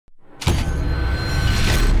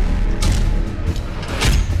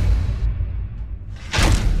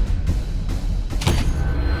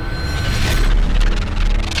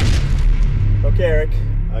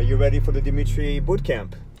you ready for the Dimitri Boot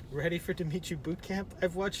Camp? Ready for Dimitri Boot Camp?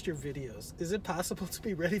 I've watched your videos. Is it possible to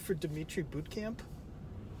be ready for Dimitri Boot Camp?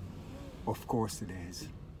 Of course it is.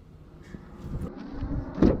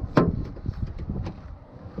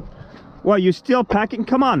 What, you still packing?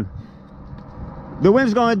 Come on. The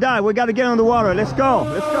wind's gonna die. We gotta get on the water. Let's go.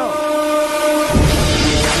 Let's go.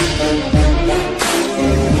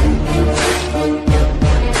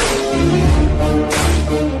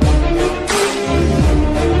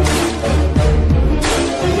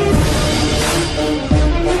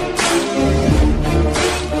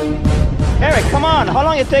 Eric, come on. How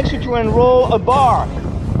long it takes you to unroll a bar?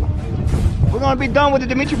 We're gonna be done with the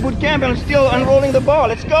Dimitri Boot Camp and still unrolling the bar.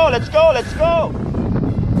 Let's go, let's go, let's go.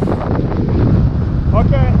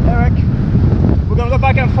 Okay, Eric. We're gonna go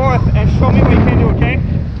back and forth and show me what you can do, okay?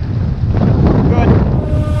 Good.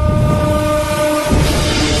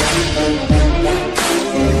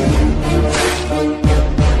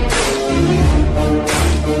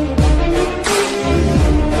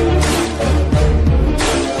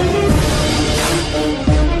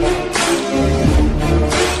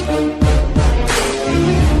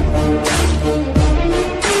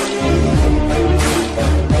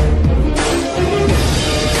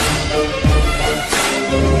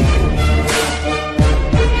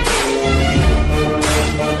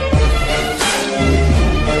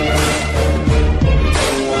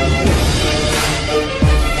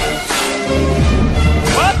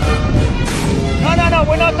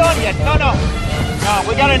 No,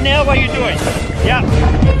 we gotta nail what you're doing. Yeah.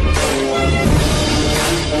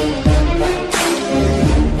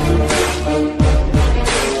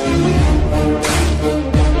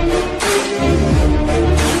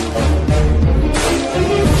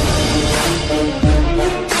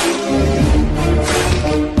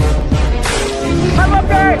 I'm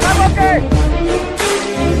okay, I'm okay.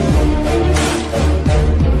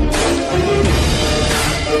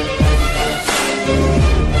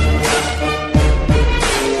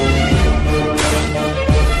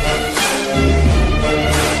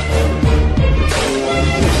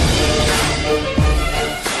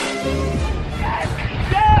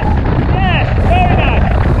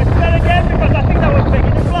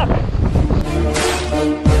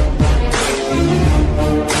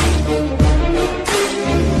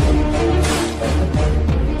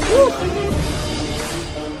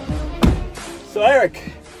 So Eric,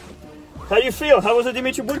 how do you feel? How was the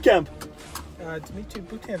Dimitri Boot Camp? Dimitri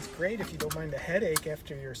Boot Camp's great if you don't mind a headache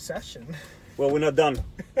after your session. Well, we're not done.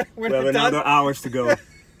 We have another hours to go.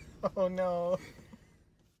 Oh no.